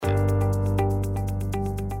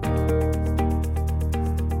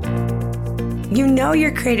You know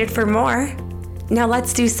you're created for more. Now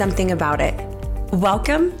let's do something about it.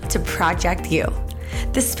 Welcome to Project You,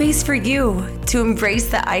 the space for you to embrace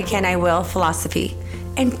the I can, I will philosophy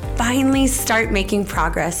and finally start making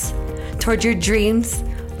progress toward your dreams,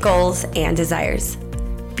 goals, and desires.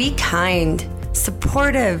 Be kind,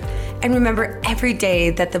 supportive, and remember every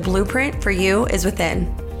day that the blueprint for you is within.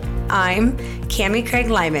 I'm Cami Craig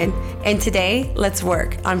Lyman, and today let's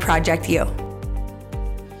work on Project You.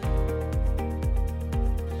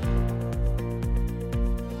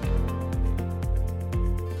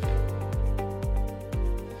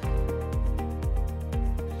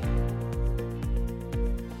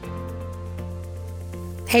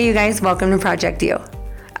 Hey you guys, welcome to Project You.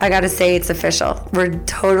 I gotta say it's official. We're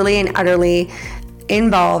totally and utterly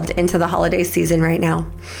involved into the holiday season right now.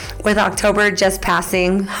 With October just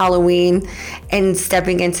passing, Halloween, and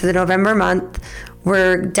stepping into the November month,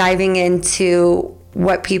 we're diving into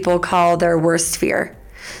what people call their worst fear.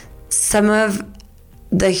 Some of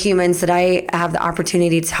the humans that I have the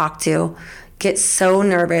opportunity to talk to get so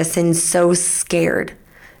nervous and so scared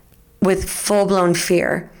with full-blown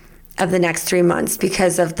fear of the next 3 months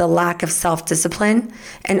because of the lack of self-discipline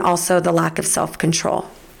and also the lack of self-control.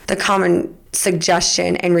 The common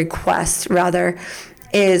suggestion and request rather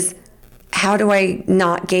is, how do I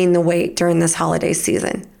not gain the weight during this holiday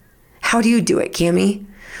season? How do you do it, Cami?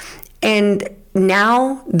 And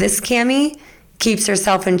now this Cami keeps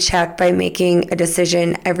herself in check by making a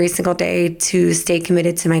decision every single day to stay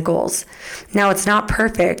committed to my goals. Now it's not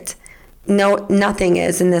perfect. No, nothing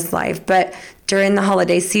is in this life, but during the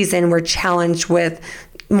holiday season, we're challenged with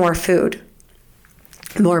more food,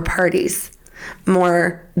 more parties,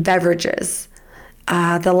 more beverages,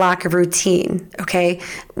 the lack of routine, okay,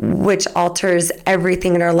 which alters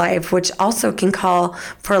everything in our life, which also can call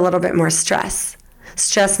for a little bit more stress.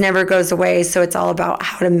 Stress never goes away, so it's all about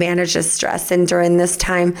how to manage the stress. And during this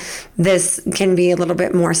time, this can be a little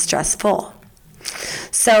bit more stressful.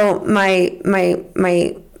 So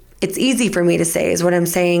it's easy for me to say is what I'm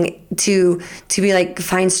saying, to be like,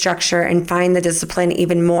 find structure and find the discipline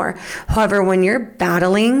even more. However, when you're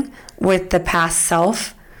battling with the past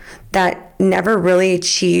self that never really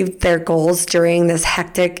achieved their goals during this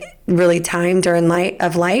hectic really time during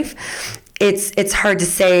life, it's hard to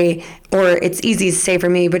say, or it's easy to say for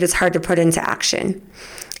me, but it's hard to put into action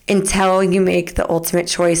until you make the ultimate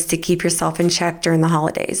choice to keep yourself in check during the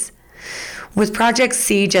holidays. With Project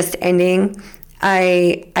C just ending,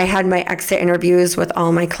 I had my exit interviews with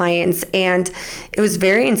all my clients, and it was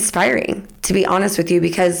very inspiring, to be honest with you,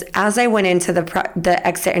 because as I went into the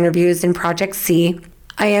exit interviews in Project C,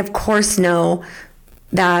 I of course know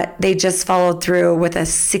that they just followed through with a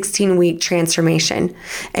 16-week transformation.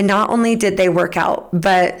 And not only did they work out,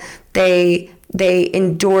 but they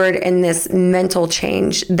endured in this mental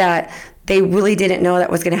change that they really didn't know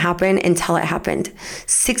that was going to happen until it happened.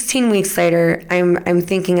 16 weeks later, I'm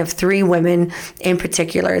thinking of 3 women in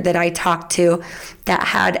particular that I talked to that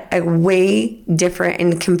had a way different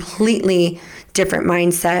and completely different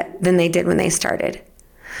mindset than they did when they started.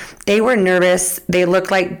 They were nervous. They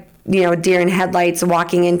looked like, deer in headlights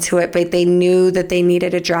walking into it, but they knew that they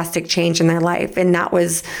needed a drastic change in their life. And that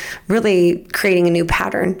was really creating a new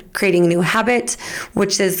pattern, creating a new habit,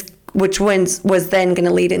 which was then going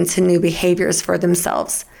to lead into new behaviors for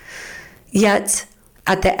themselves. Yet,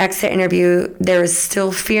 at the exit interview, there was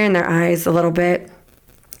still fear in their eyes a little bit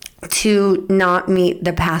to not meet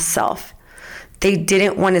the past self. They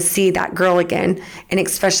didn't want to see that girl again, and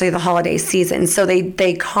especially the holiday season. So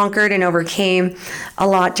they conquered and overcame a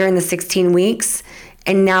lot during the 16 weeks,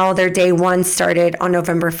 and now their day one started on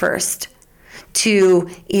November 1st to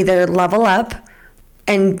either level up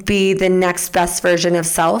and be the next best version of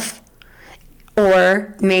self,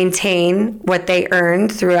 or maintain what they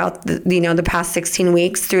earned throughout the past 16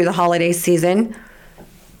 weeks through the holiday season,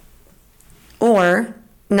 or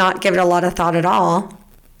not give it a lot of thought at all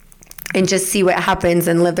and just see what happens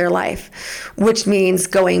and live their life, which means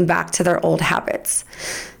going back to their old habits.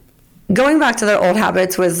 Going back to their old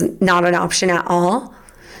habits was not an option at all.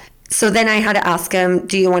 So then I had to ask them,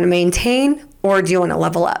 do you want to maintain or do you want to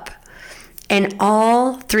level up? And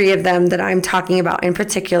all 3 of them that I'm talking about in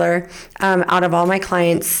particular, out of all my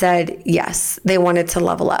clients, said yes, they wanted to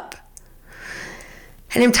level up.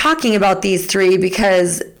 And I'm talking about these 3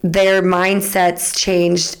 because their mindsets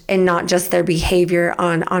changed, and not just their behavior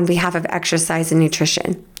on behalf of exercise and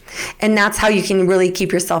nutrition. And that's how you can really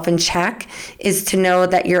keep yourself in check, is to know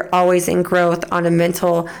that you're always in growth on a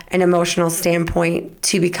mental and emotional standpoint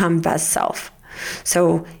to become best self.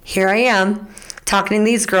 So here I am, talking to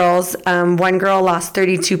these girls. One girl lost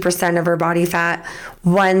 32% of her body fat.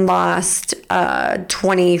 One lost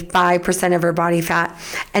 25% of her body fat.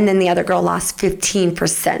 And then the other girl lost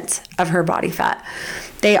 15% of her body fat.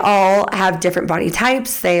 They all have different body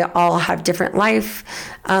types. They all have different lives.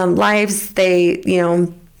 They,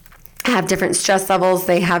 have different stress levels.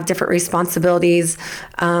 They have different responsibilities.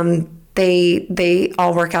 They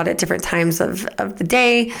all work out at different times of the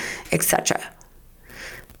day, etc.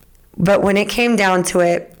 But when it came down to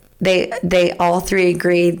it, they all three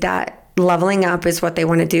agreed that leveling up is what they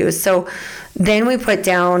want to do. So then we put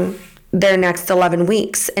down their next 11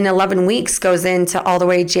 weeks, and 11 weeks goes into all the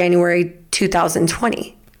way January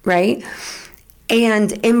 2020, right?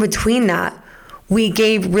 And in between that, we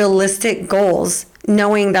gave realistic goals,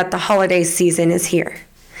 knowing that the holiday season is here.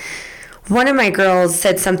 One of my girls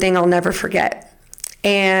said something I'll never forget.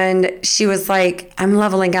 And she was like, I'm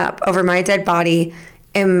leveling up over my dead body.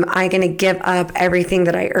 Am I going to give up everything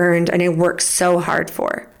that I earned and I worked so hard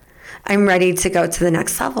for? I'm ready to go to the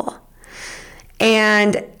next level.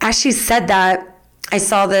 And as she said that, I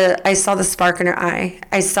saw the spark in her eye.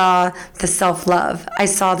 I saw the self-love. I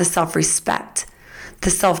saw the self-respect, the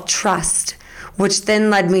self-trust, which then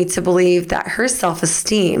led me to believe that her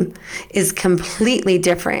self-esteem is completely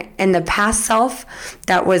different. And the past self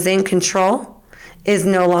that was in control is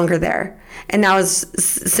no longer there. And that was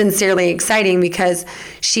sincerely exciting, because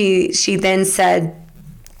she then said,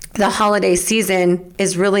 the holiday season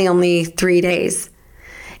is really only 3 days.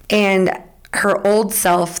 And her old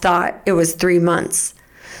self thought it was 3 months.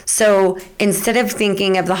 So instead of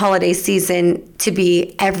thinking of the holiday season to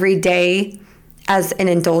be every day as an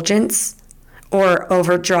indulgence or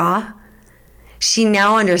overdraw, she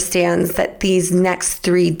now understands that these next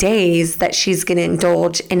 3 days that she's going to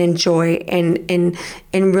indulge and enjoy and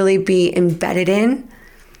really be embedded in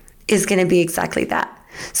is going to be exactly that.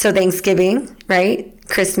 So Thanksgiving, right?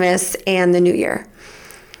 Christmas and the New Year.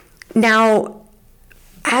 Now,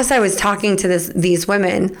 as I was talking to these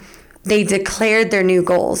women, they declared their new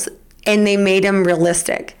goals and they made them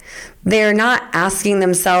realistic. They're not asking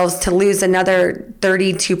themselves to lose another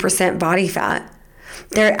 32% body fat.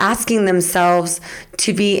 They're asking themselves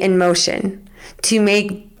to be in motion, to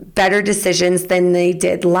make better decisions than they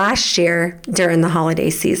did last year during the holiday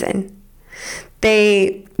season.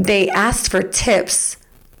 They asked for tips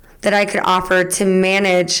that I could offer to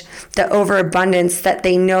manage the overabundance that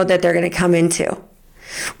they know that they're going to come into,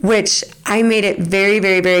 which I made it very,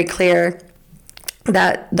 very, very clear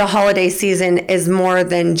that the holiday season is more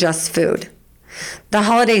than just food. The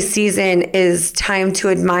holiday season is time to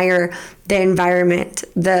admire the environment,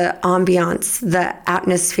 the ambiance, the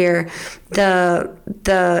atmosphere,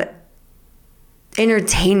 the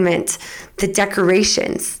entertainment, the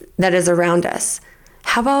decorations that is around us.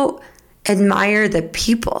 How about admire the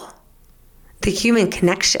people, the human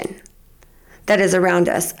connection that is around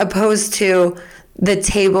us, opposed to the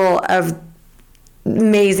table of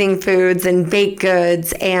amazing foods and baked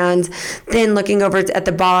goods, and then looking over at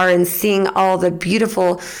the bar and seeing all the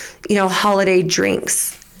beautiful, holiday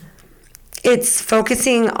drinks. It's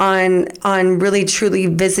focusing on really truly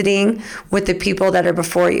visiting with the people that are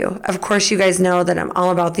before you. Of course, you guys know that I'm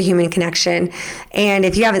all about the human connection. And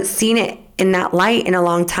if you haven't seen it in that light in a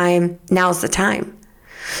long time, now's the time.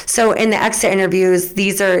 So in the exit interviews,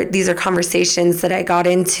 these are conversations that I got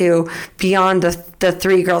into beyond the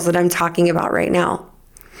 3 girls that I'm talking about right now.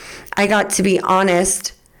 I got to be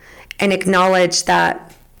honest and acknowledge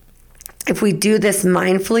that if we do this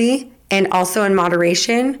mindfully and also in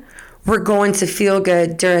moderation, we're going to feel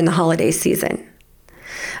good during the holiday season.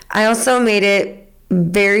 I also made it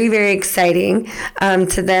very, very exciting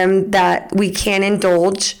to them that we can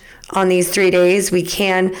indulge on these 3 days. We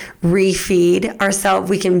can refeed ourselves.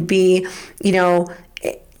 We can be,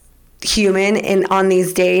 human on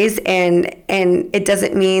these days, and it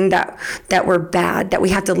doesn't mean that we're bad, that we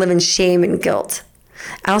have to live in shame and guilt.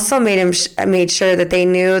 I also made sure that they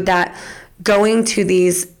knew that going to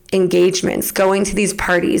these engagements, going to these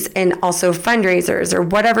parties, and also fundraisers or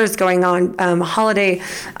whatever's going on, holiday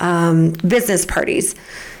business parties,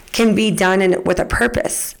 can be done with a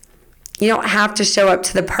purpose. You don't have to show up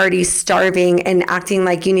to the party starving and acting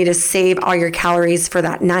like you need to save all your calories for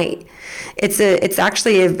that night. It's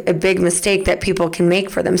actually a big mistake that people can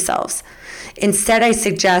make for themselves. Instead, I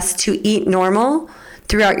suggest to eat normal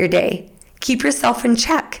throughout your day. Keep yourself in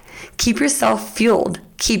check. Keep yourself fueled.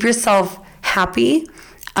 Keep yourself happy.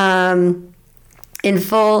 in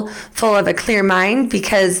full of a clear mind,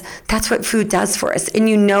 because that's what food does for us. And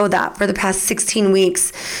you know that for the past 16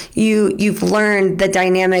 weeks, you've learned the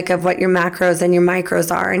dynamic of what your macros and your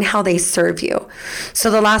micros are and how they serve you.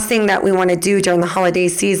 So the last thing that we want to do during the holiday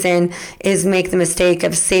season is make the mistake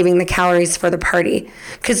of saving the calories for the party,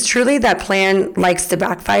 because truly that plan likes to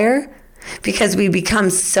backfire, because we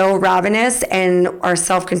become so ravenous and our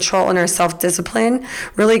self-control and our self-discipline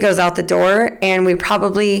really goes out the door, and we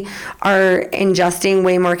probably are ingesting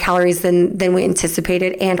way more calories than we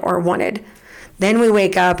anticipated and or wanted. Then we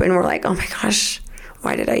wake up and we're like, oh my gosh,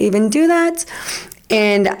 why did I even do that?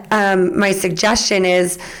 And my suggestion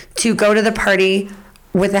is to go to the party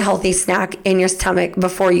with a healthy snack in your stomach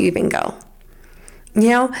before you even go,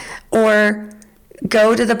 or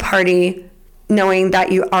go to the party knowing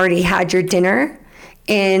that you already had your dinner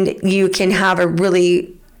and you can have a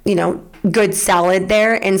really, good salad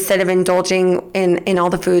there instead of indulging in all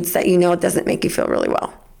the foods that doesn't make you feel really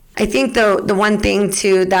well. I think the one thing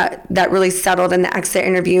too that really settled in the exit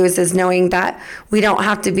interviews is knowing that we don't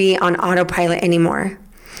have to be on autopilot anymore.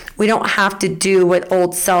 We don't have to do what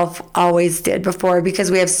old self always did before, because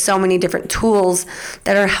we have so many different tools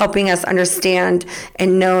that are helping us understand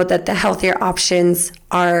and know that the healthier options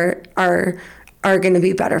are going to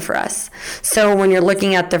be better for us. So when you're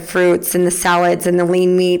looking at the fruits and the salads and the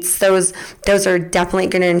lean meats, those are definitely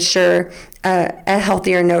going to ensure a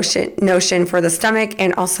healthier notion for the stomach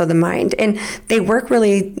and also the mind. And they work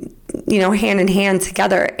really, hand in hand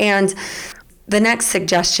together. And the next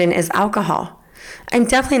suggestion is alcohol. I'm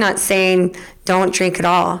definitely not saying don't drink at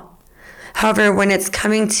all. However, when it's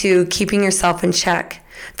coming to keeping yourself in check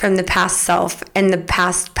from the past self and the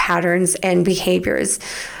past patterns and behaviors,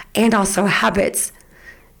 and also habits,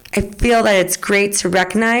 I feel that it's great to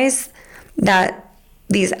recognize that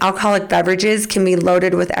these alcoholic beverages can be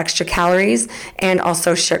loaded with extra calories and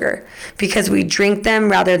also sugar, because we drink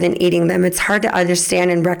them rather than eating them. It's hard to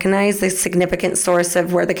understand and recognize the significant source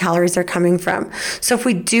of where the calories are coming from. So if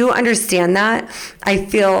we do understand that, I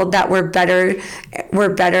feel that we're better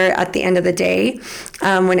at the end of the day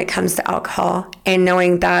when it comes to alcohol, and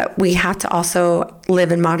knowing that we have to also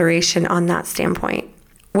live in moderation on that standpoint.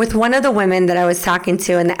 With one of the women that I was talking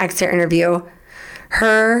to in the exit interview,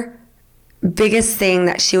 her biggest thing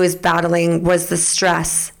that she was battling was the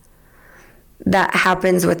stress that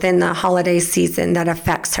happens within the holiday season that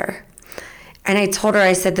affects her. And I told her,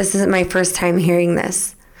 I said, this isn't my first time hearing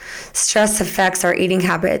this. Stress affects our eating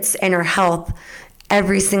habits and our health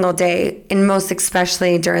every single day, and most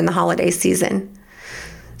especially during the holiday season.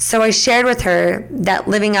 So I shared with her that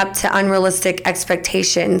living up to unrealistic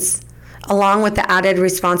expectations, along with the added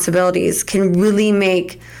responsibilities, can really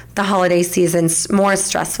make the holiday season more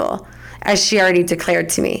stressful, as she already declared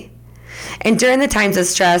to me. And during the times of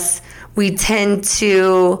stress, we tend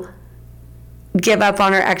to give up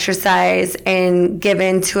on our exercise and give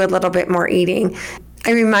in to a little bit more eating.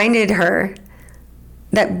 I reminded her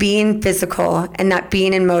that being physical and that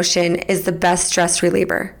being in motion is the best stress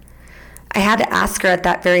reliever. I had to ask her at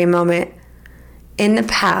that very moment, in the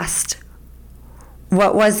past,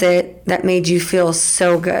 what was it that made you feel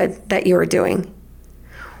so good that you were doing?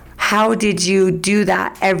 How did you do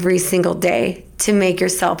that every single day to make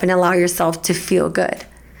yourself and allow yourself to feel good?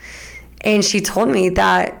 And she told me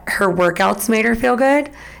that her workouts made her feel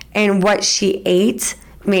good, and what she ate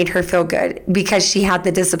made her feel good because she had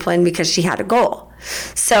the discipline, because she had a goal.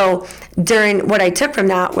 So during what I took from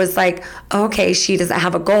that was like, okay, she doesn't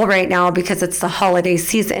have a goal right now because it's the holiday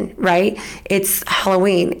season, right? It's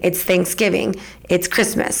Halloween, it's Thanksgiving, it's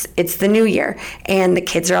Christmas, it's the New Year, and the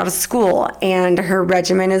kids are out of school, and her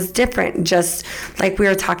regimen is different, just like we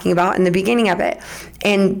were talking about in the beginning of it.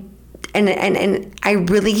 And I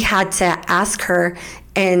really had to ask her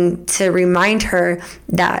and to remind her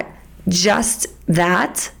that just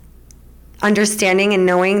that understanding and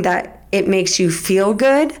knowing that it makes you feel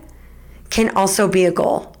good can also be a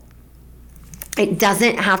goal. It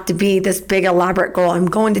doesn't have to be this big elaborate goal. I'm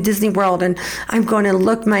going to Disney World and I'm going to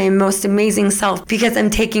look my most amazing self because I'm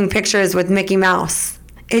taking pictures with Mickey Mouse.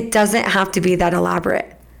 It doesn't have to be that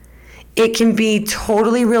elaborate. It can be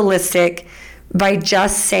totally realistic by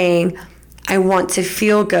just saying, I want to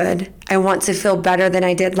feel good. I want to feel better than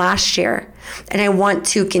I did last year. And I want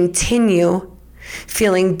to continue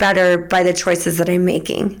feeling better by the choices that I'm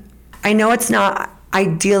making. I know it's not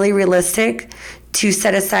ideally realistic to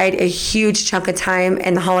set aside a huge chunk of time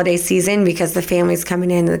in the holiday season because the family's coming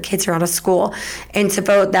in and the kids are out of school, and to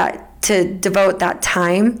devote that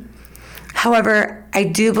time. However, I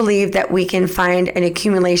do believe that we can find an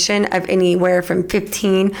accumulation of anywhere from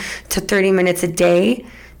 15 to 30 minutes a day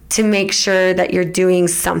to make sure that you're doing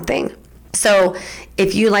something. So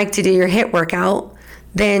if you like to do your HIIT workout,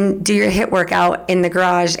 then do your HIIT workout in the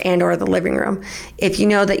garage and or the living room. If you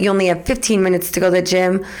know that you only have 15 minutes to go to the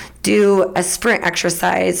gym, do a sprint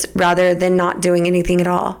exercise rather than not doing anything at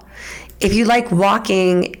all. If you like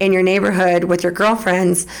walking in your neighborhood with your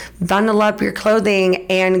girlfriends, bundle up your clothing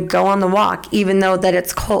and go on the walk, even though that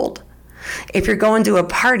it's cold. If you're going to a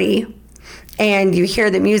party and you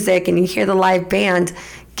hear the music and you hear the live band,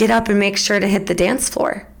 get up and make sure to hit the dance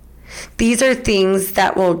floor. These are things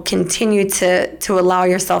that will continue to allow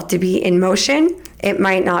yourself to be in motion. It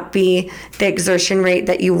might not be the exertion rate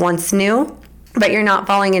that you once knew, but you're not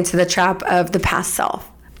falling into the trap of the past self.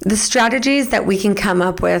 The strategies that we can come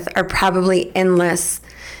up with are probably endless,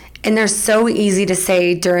 and they're so easy to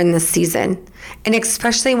say during this season, and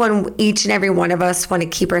especially when each and every one of us want to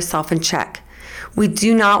keep ourselves in check. We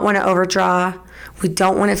do not want to overdraw. We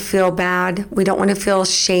don't want to feel bad. We don't want to feel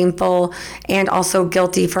shameful and also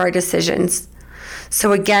guilty for our decisions.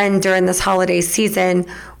 So again, during this holiday season,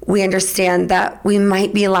 we understand that we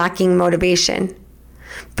might be lacking motivation,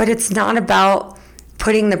 but it's not about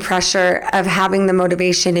putting the pressure of having the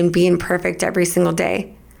motivation and being perfect every single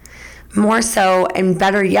day. More so, and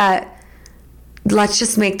better yet, let's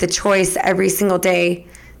just make the choice every single day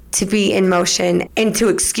to be in motion and to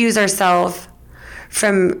excuse ourselves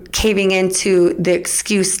from caving into the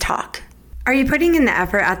excuse talk. Are you putting in the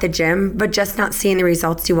effort at the gym, but just not seeing the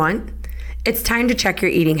results you want? It's time to check your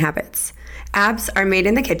eating habits. Abs Are Made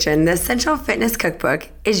in the Kitchen, the Essential Fitness Cookbook,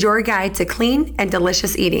 is your guide to clean and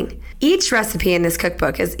delicious eating. Each recipe in this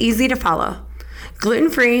cookbook is easy to follow.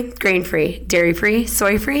 Gluten-free, grain-free, dairy-free,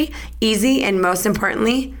 soy-free, easy, and most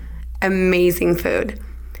importantly, amazing food.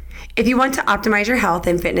 If you want to optimize your health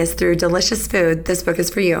and fitness through delicious food, this book is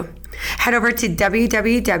for you. Head over to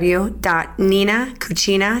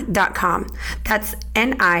www.ninacucina.com. That's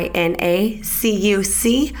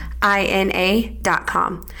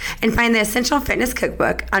NINACUCINA.com. And find the Essential Fitness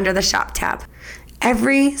Cookbook under the Shop tab.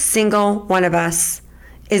 Every single one of us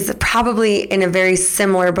is probably in a very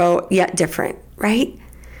similar boat, yet different, right?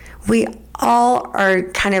 We all are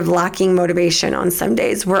kind of lacking motivation on some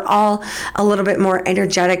days. We're all a little bit more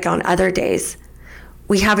energetic on other days.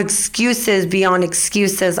 We have excuses beyond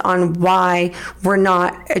excuses on why we're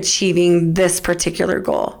not achieving this particular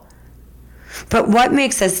goal. But what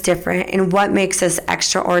makes us different and what makes us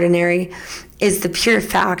extraordinary is the pure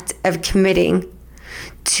fact of committing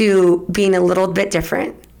to being a little bit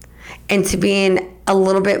different and to being a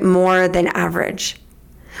little bit more than average,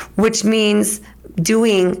 which means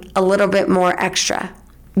doing a little bit more extra,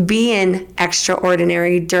 being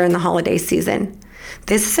extraordinary during the holiday season.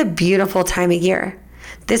 This is a beautiful time of year.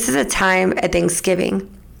 This is a time at Thanksgiving.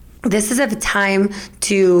 This is a time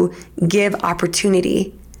to give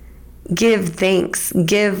opportunity, give thanks,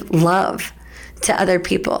 give love to other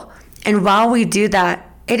people. And while we do that,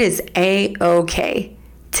 it is A-okay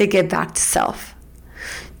to get back to self,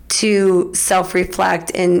 to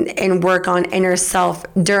self-reflect and work on inner self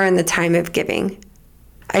during the time of giving.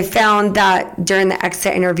 I found that during the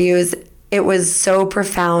exit interviews, it was so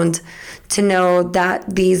profound to know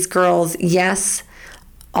that these girls, yes,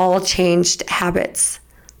 all changed habits.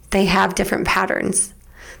 They have different patterns.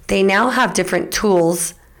 They now have different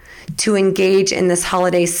tools to engage in this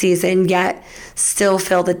holiday season, yet still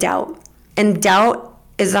feel the doubt. And doubt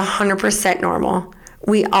is 100% normal.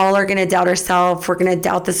 We all are going to doubt ourselves. We're going to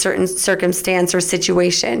doubt the certain circumstance or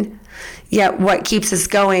situation. Yet what keeps us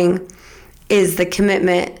going is the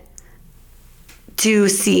commitment to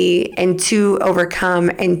see and to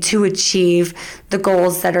overcome and to achieve the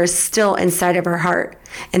goals that are still inside of our heart.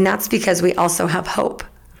 And that's because we also have hope.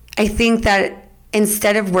 I think that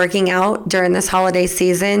instead of working out during this holiday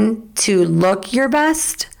season to look your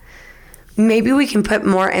best, maybe we can put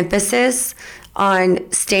more emphasis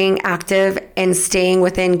on staying active and staying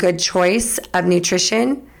within good choice of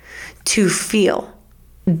nutrition to feel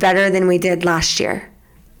better than we did last year.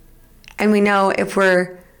 And we know if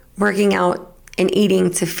we're working out and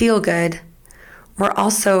eating to feel good, we're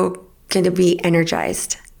also going to be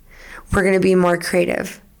energized. We're going to be more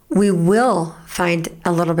creative. We will find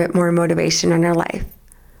a little bit more motivation in our life.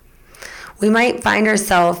 We might find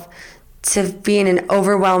ourselves to be in an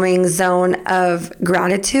overwhelming zone of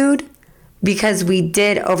gratitude because we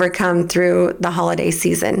did overcome through the holiday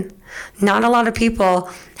season. Not a lot of people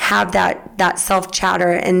have that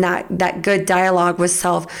self-chatter and that good dialogue with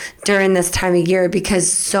self during this time of year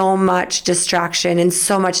because so much distraction and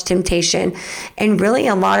so much temptation and really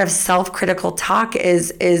a lot of self-critical talk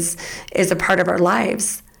is a part of our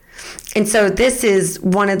lives. And so this is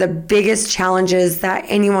one of the biggest challenges that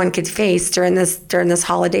anyone could face during this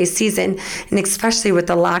holiday season, and especially with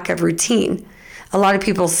the lack of routine. A lot of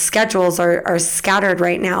people's schedules are scattered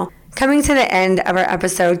right now. Coming to the end of our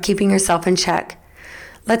episode, keeping yourself in check,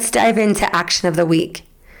 let's dive into action of the week.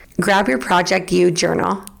 Grab your Project You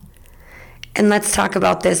journal, and let's talk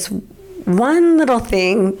about this one little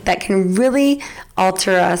thing that can really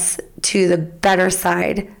alter us to the better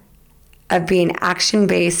side of being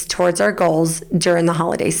action-based towards our goals during the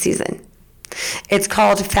holiday season. It's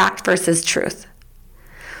called fact versus truth.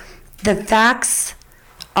 The facts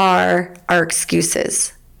are our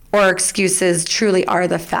excuses, or excuses truly are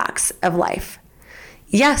the facts of life.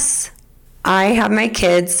 Yes, I have my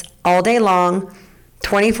kids all day long,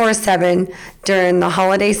 24/7 during the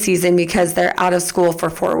holiday season because they're out of school for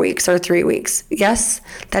 4 weeks or 3 weeks. Yes,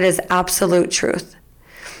 that is absolute truth.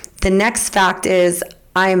 The next fact is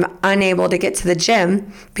I'm unable to get to the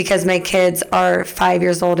gym because my kids are 5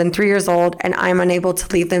 years old and 3 years old, and I'm unable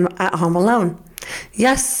to leave them at home alone.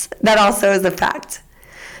 Yes, that also is a fact.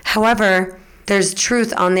 However, there's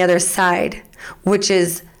truth on the other side, which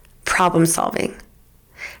is problem solving.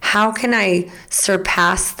 How can I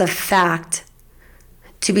surpass the fact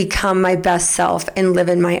to become my best self and live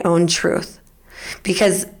in my own truth?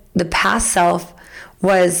 Because the past self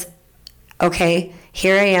was, okay,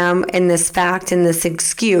 here I am in this fact, in this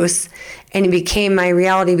excuse, and it became my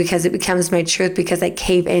reality because it becomes my truth because I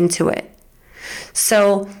cave into it.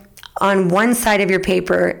 So on one side of your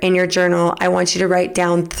paper in your journal, I want you to write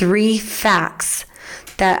down 3 facts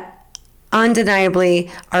that undeniably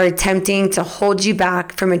are attempting to hold you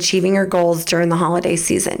back from achieving your goals during the holiday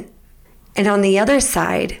season. And on the other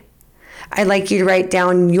side, I'd like you to write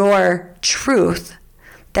down your truth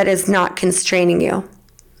that is not constraining you,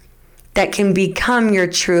 that can become your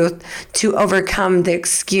truth to overcome the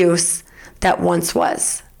excuse that once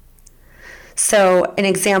was. So an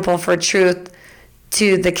example for truth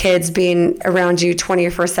to the kids being around you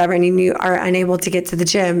 24/7 and you are unable to get to the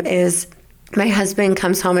gym is my husband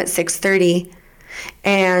comes home at 6:30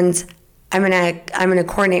 and I'm gonna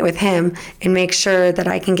coordinate with him and make sure that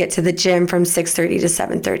I can get to the gym from 6:30 to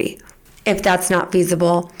 7:30. If that's not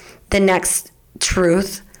feasible, the next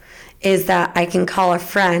truth is that I can call a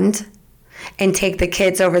friend and take the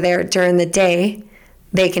kids over there during the day.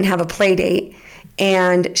 They can have a play date.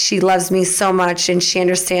 And she loves me so much, and she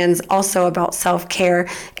understands also about self-care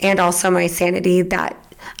and also my sanity that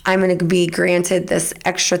I'm going to be granted this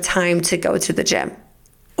extra time to go to the gym.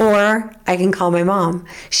 Or I can call my mom.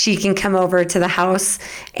 She can come over to the house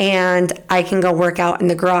and I can go work out in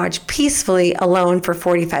the garage peacefully alone for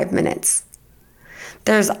 45 minutes.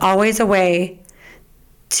 There's always a way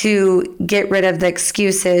to get rid of the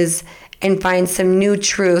excuses and find some new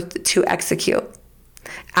truth to execute.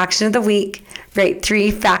 Action of the week, write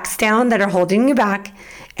 3 facts down that are holding you back.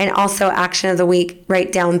 And also action of the week,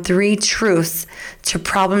 write down 3 truths to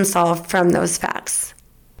problem solve from those facts.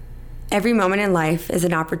 Every moment in life is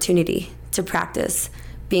an opportunity to practice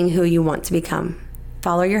being who you want to become.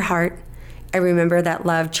 Follow your heart and remember that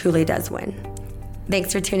love truly does win.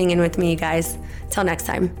 Thanks for tuning in with me, you guys. Till next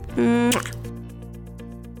time. Mwah.